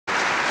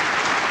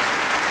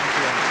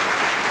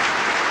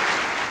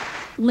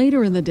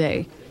Later in the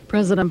day,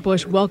 President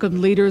Bush welcomed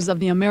leaders of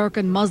the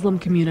American Muslim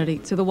community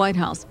to the White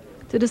House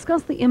to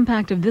discuss the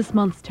impact of this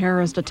month's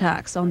terrorist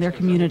attacks on their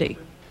community.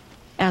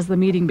 As the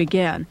meeting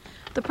began,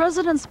 the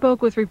president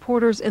spoke with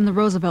reporters in the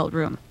Roosevelt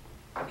Room.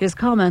 His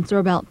comments are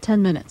about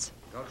 10 minutes.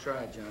 Don't try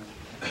it, John.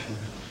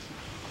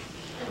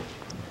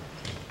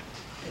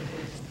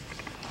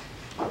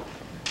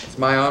 It's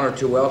my honor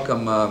to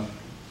welcome to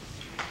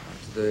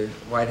the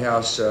White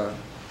House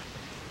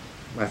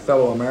my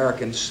fellow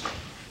Americans,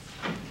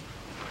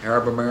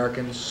 Arab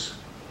Americans,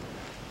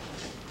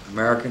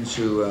 Americans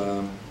who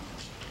are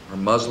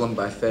Muslim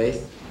by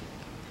faith,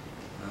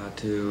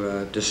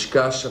 to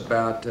discuss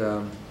about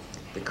the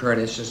current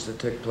incidents that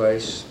took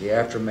place, the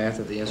aftermath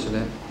of the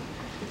incident,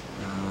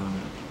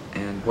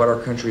 and what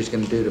our country is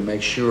going to do to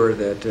make sure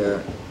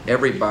that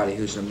everybody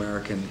who's an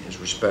American is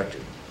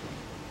respected.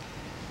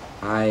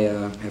 I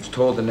have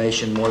told the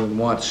nation more than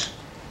once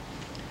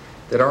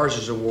that ours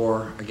is a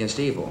war against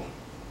evil,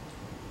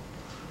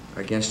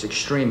 against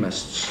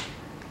extremists,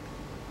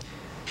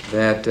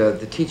 that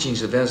the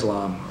teachings of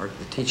Islam are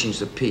the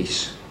teachings of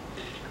peace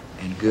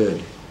and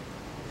good,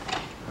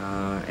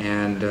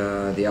 and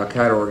the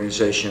Al-Qaeda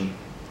organization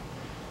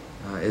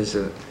is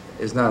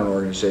not an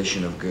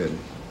organization of good,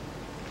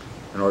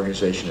 an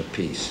organization of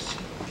peace.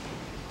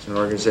 It's an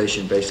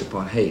organization based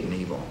upon hate and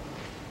evil.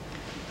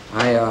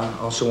 I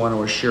also want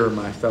to assure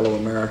my fellow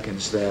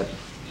Americans that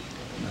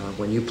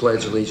when you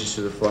pledge allegiance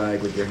to the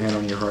flag with your hand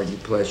on your heart, you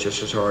pledge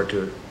just as hard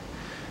to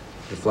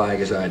the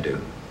flag as I do.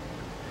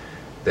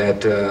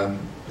 That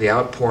the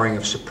outpouring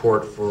of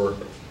support for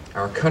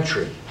our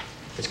country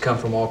has come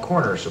from all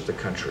corners of the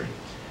country,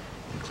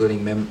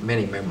 including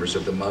many members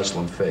of the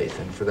Muslim faith,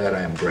 and for that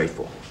I am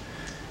grateful.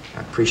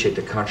 I appreciate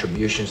the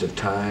contributions of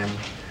time,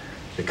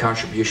 the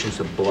contributions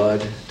of blood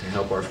to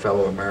help our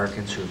fellow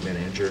Americans who've been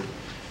injured,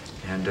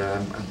 and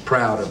I'm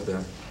proud of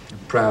the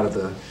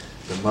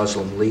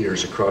Muslim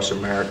leaders across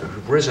America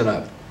who've risen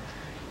up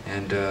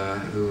and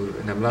who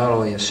have not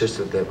only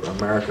insisted that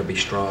America be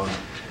strong,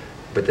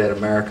 but that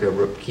America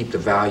keep the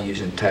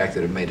values intact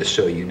that have made us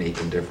so unique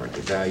and different,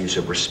 the values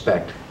of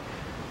respect,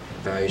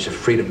 the values of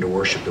freedom to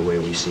worship the way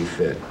we see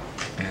fit.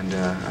 And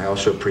I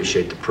also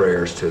appreciate the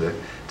prayers to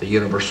the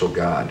universal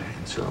God.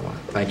 And so I want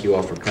to thank you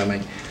all for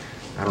coming.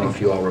 I don't know if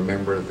you all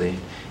remember, the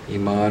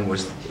Imam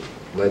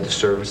led the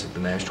service at the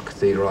National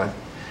Cathedral.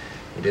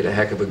 He did a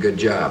heck of a good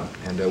job,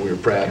 and we were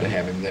proud to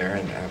have him there.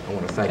 And I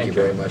want to thank you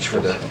very much for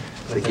the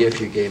gift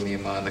you gave me,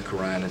 Imam, the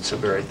Qur'an. It's a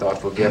very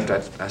thoughtful gift.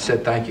 I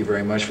said thank you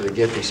very much for the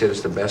gift. He said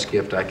it's the best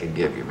gift I could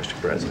give you, Mr.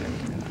 President.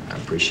 And I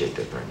appreciate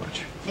that very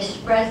much.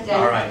 Mr. President.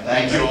 All right,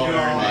 thank you all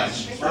very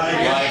much.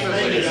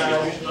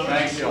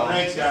 Thanks,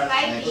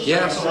 guys.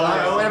 Yes,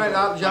 wait a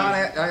minute, John,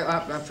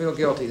 I feel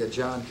guilty that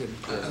John could...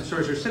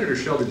 Sorry, sir, Senator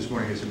Shelby this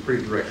morning had some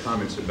pretty direct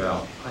comments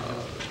about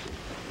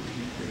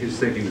his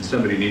thinking that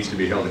somebody needs to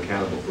be held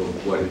accountable for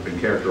what has been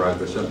characterized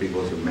by some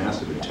people as a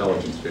massive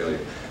intelligence failure.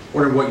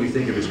 Wondering what you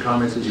think of his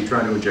comments. Is he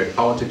trying to inject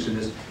politics in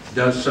this?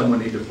 Does someone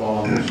need to fall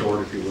on the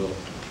sword, if you will,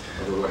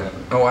 over what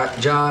happened? Oh,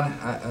 John,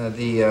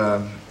 the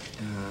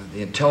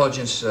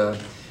intelligence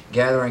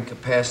gathering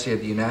capacity of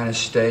the United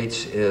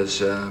States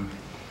is doing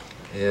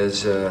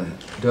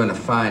a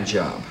fine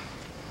job.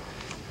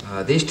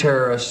 These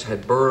terrorists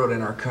had burrowed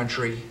in our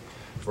country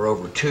for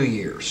over 2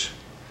 years.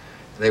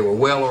 They were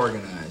well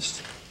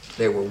organized.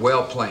 They were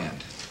well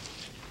planned.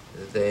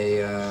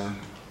 They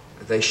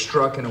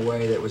struck in a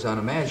way that was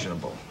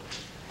unimaginable.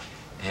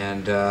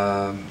 And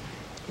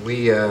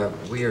we are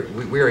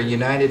a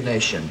united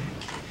nation.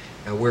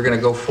 And we're going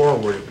to go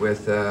forward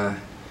with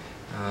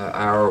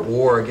our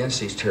war against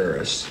these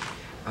terrorists.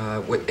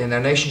 And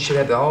our nation should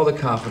have all the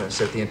confidence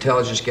that the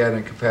intelligence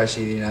gathering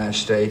capacity of the United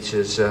States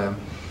is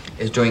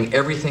doing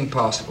everything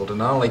possible to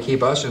not only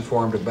keep us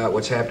informed about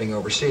what's happening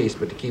overseas,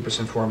 but to keep us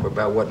informed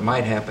about what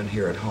might happen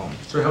here at home.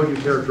 So how would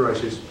you characterize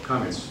his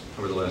comments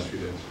over the last few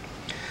days?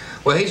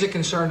 Well, he's a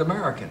concerned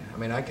American. I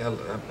mean,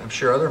 I'm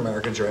sure other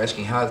Americans are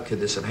asking how could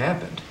this have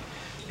happened,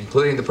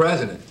 including the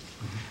president.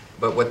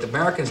 But what the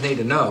Americans need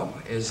to know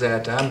is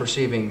that I'm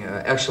receiving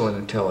excellent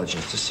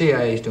intelligence. The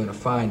CIA is doing a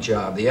fine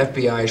job. The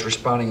FBI is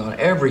responding on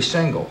every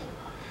single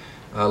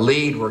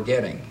lead we're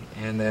getting,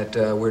 and that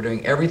we're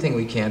doing everything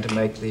we can to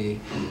make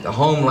the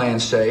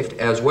homeland safe,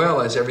 as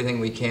well as everything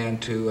we can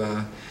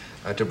to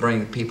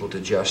bring people to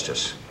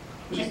justice.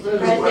 Mr.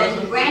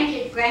 President,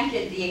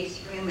 granted the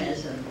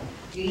extremism,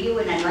 do you,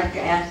 and I'd like to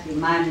ask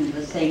Imam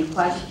the same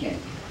question,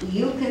 do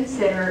you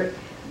consider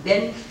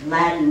bin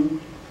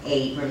Laden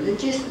a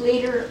religious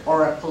leader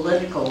or a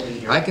political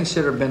leader? I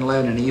consider bin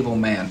Laden an evil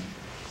man.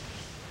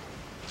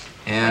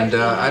 And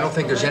I don't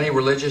think there's any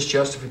religious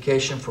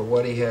justification for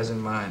what he has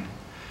in mind.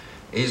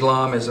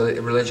 Islam is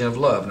a religion of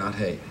love, not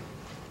hate.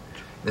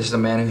 This is a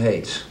man who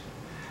hates.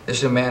 This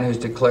is a man who's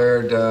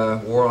declared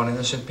war on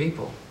innocent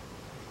people.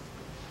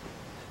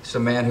 This is a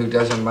man who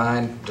doesn't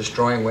mind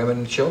destroying women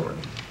and children.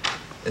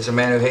 This is a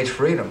man who hates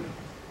freedom.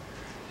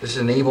 This is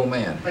an evil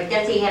man. But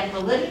does he have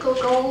political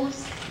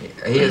goals?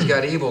 He has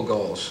got evil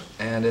goals,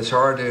 and it's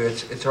hard to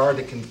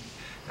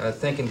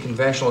think in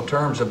conventional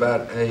terms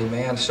about a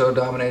man so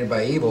dominated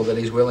by evil that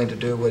he's willing to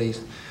do what he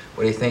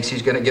thinks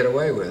he's going to get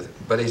away with,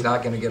 but he's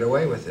not going to get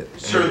away with it.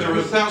 Sir, there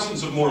are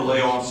thousands of more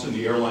layoffs in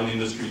the airline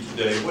industry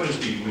today. What is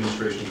the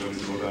administration going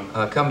to do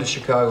about it? Come to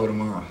Chicago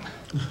tomorrow.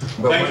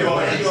 Thank you all.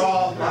 Thank you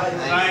all.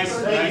 Thanks.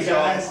 Thanks,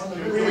 guys.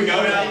 Here we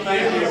go now.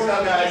 Thank you.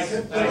 Guys.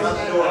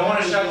 I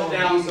want to shut it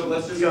down, so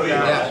let's just go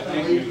down. Yeah.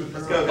 Thank you.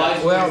 Let's go.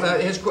 Well,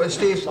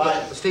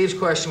 Steve's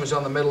question was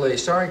on the Middle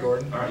East. Sorry,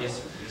 Gordon. All right,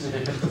 yes.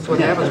 That's what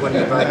happens when you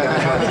invite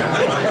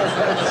guys.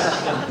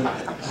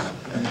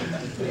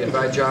 You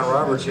invite John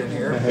Roberts in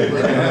here.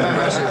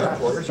 Progressive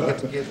reporters. You get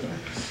to get.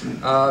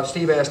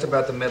 Steve asked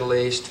about the Middle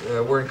East.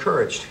 We're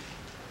encouraged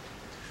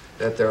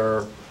that there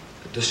are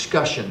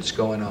discussions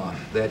going on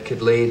that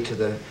could lead to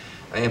the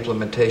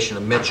implementation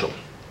of Mitchell.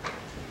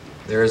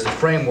 There is the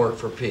framework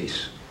for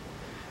peace.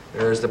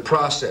 There is the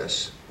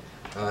process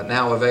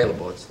now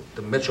available. It's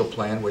the Mitchell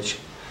plan, which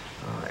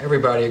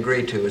everybody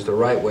agreed to is the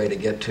right way to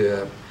get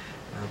to a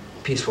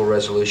peaceful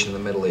resolution in the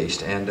Middle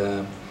East. And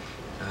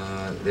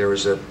there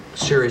was a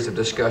series of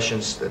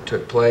discussions that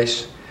took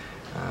place.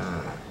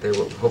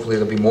 Hopefully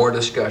there'll be more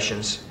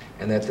discussions,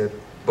 and that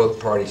both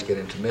parties get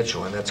into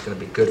Mitchell, and that's going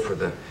to be good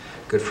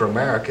for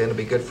America, and it'll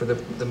be good for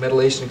the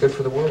Middle East and good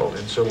for the world.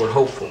 And so we're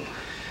hopeful.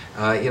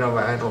 You know,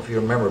 I don't know if you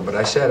remember, but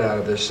I said out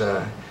of this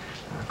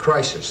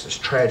crisis, this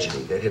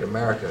tragedy that hit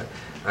America,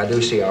 I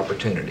do see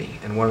opportunity.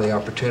 And one of the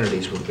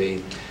opportunities would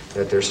be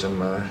that there's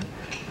some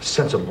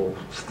sensible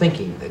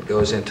thinking that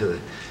goes into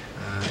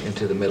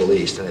the Middle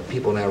East, and that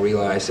people now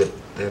realize that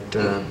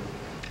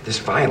this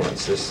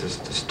violence,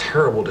 this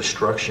terrible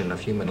destruction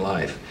of human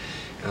life,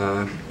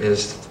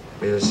 is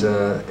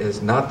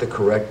not the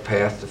correct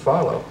path to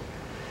follow,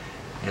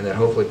 and that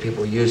hopefully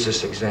people use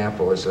this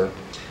example as the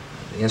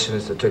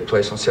incidents that took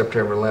place on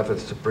September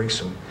 11th to bring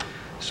some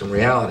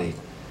reality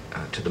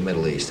to the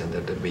Middle East, and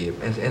that there'd be.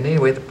 And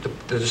anyway,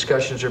 the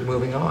discussions are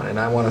moving on, and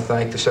I want to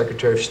thank the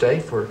Secretary of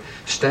State for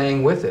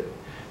staying with it,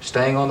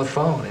 staying on the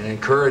phone, and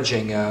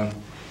encouraging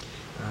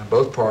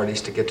both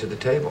parties to get to the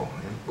table.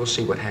 And we'll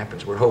see what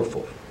happens. We're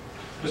hopeful.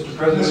 Mr.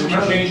 President,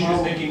 have you changed your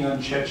thinking on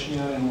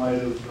Chechnya in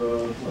light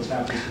of what's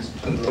happened since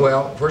September?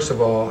 Well, first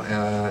of all,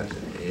 to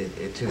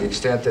the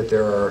extent that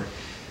there are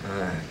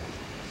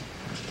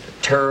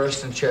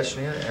terrorists in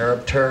Chechnya,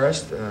 Arab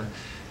terrorists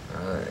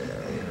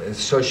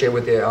associated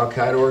with the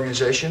Al-Qaeda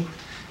organization,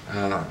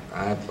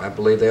 I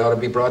believe they ought to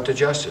be brought to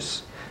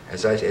justice.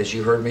 As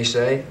you heard me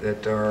say,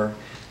 that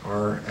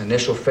our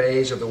initial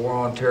phase of the war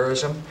on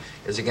terrorism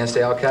is against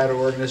the Al-Qaeda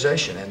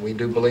organization, and we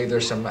do believe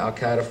there's some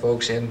Al-Qaeda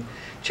folks in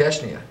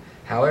Chechnya.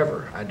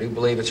 However, I do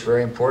believe it's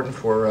very important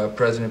for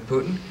President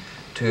Putin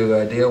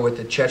to deal with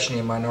the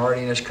Chechen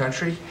minority in his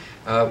country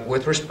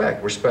with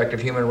respect of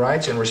human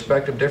rights and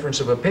respect of difference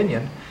of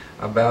opinion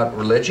about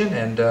religion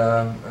and,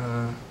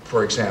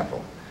 for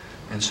example.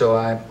 And so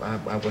I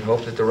would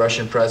hope that the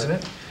Russian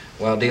president,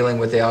 while dealing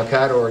with the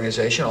Al-Qaeda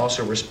organization,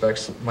 also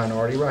respects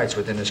minority rights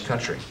within his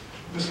country.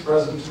 Mr.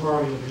 President,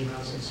 tomorrow you'll be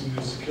announcing some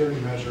new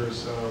security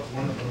measures.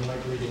 One of them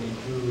likely to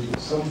include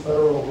some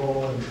federal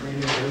role in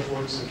training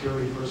airport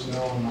security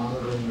personnel and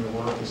monitoring their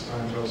work as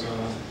time goes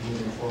on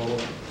moving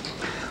forward.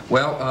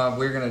 Well,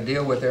 we're going to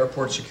deal with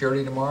airport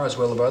security tomorrow, as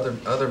well as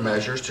other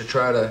measures to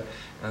try to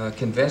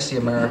convince the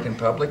American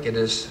public it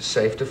is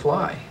safe to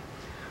fly.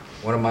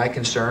 One of my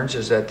concerns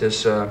is that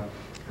this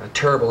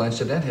terrible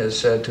incident has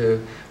said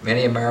to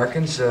many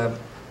Americans,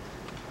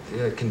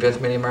 convinced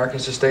many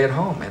Americans to stay at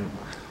home. And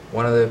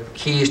one of the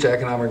keys to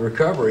economic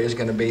recovery is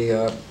going to be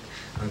a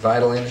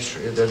vital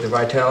industry, the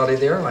vitality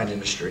of the airline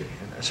industry.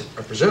 And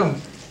I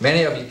presume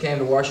many of you came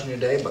to Washington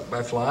today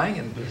by flying,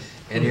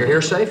 and you're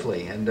here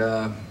safely. And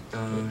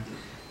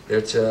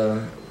it's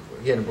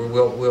again,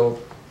 we'll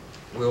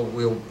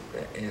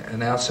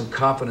announce some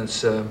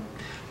confidence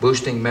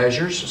boosting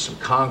measures, some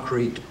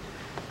concrete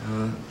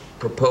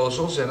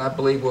proposals, and I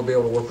believe we'll be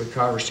able to work with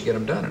Congress to get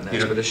them done in an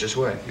expeditious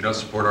way. You don't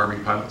support Army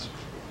pilots?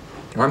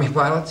 Army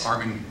pilots?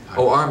 Army pilots.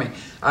 Oh, Army.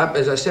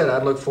 As I said,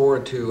 I'd look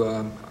forward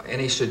to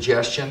any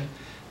suggestion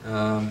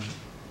that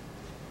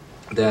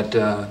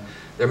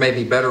there may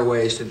be better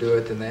ways to do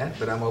it than that,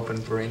 but I'm open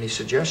for any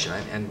suggestion.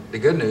 And the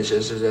good news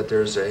is that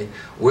there's a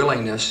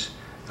willingness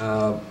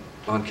on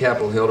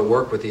Capitol Hill to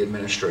work with the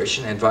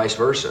administration and vice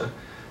versa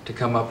to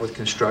come up with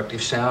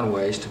constructive, sound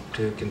ways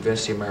to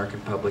convince the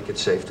American public it's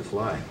safe to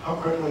fly. How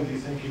quickly do you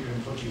think you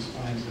can put these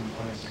plans in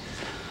place?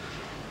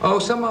 Oh,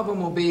 some of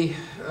them will be,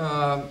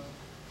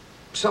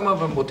 some of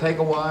them will take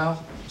a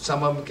while.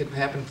 Some of them can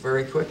happen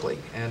very quickly.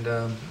 And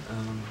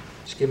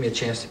just give me a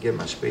chance to give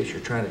my speech.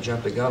 You're trying to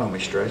jump the gun on me,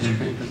 Stretch. You're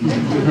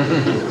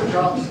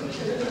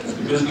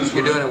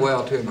doing it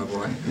well, too, my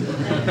boy.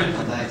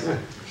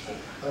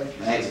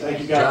 Thanks. Thank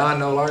you, guys. John,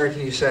 no longer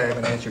can you say I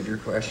haven't answered your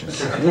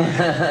questions.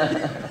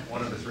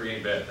 One of the three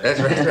ain't bad. That's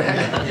right.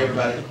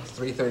 Everybody.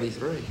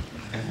 3:33.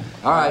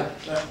 All right.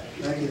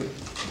 Thank you.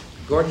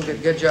 Gordon,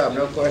 good job.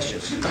 No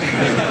questions.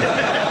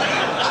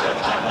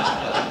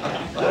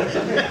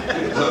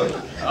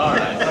 All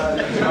right.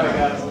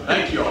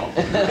 Thank you all.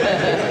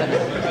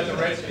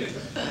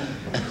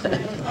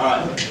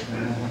 All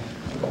right.